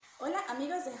Hola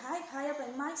amigos de Hive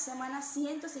Open Mic, semana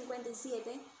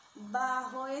 157.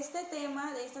 Bajo este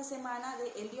tema de esta semana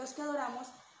de El Dios que adoramos,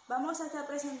 vamos a estar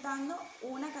presentando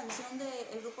una canción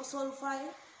del grupo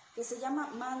Soulfire que se llama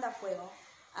Manda, fuego.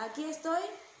 Aquí estoy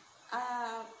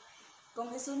con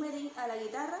Jesús Medín a la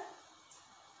guitarra.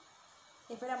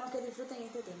 Esperamos que disfruten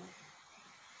este tema.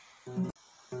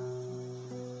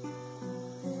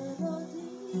 De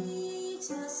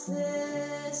rodillas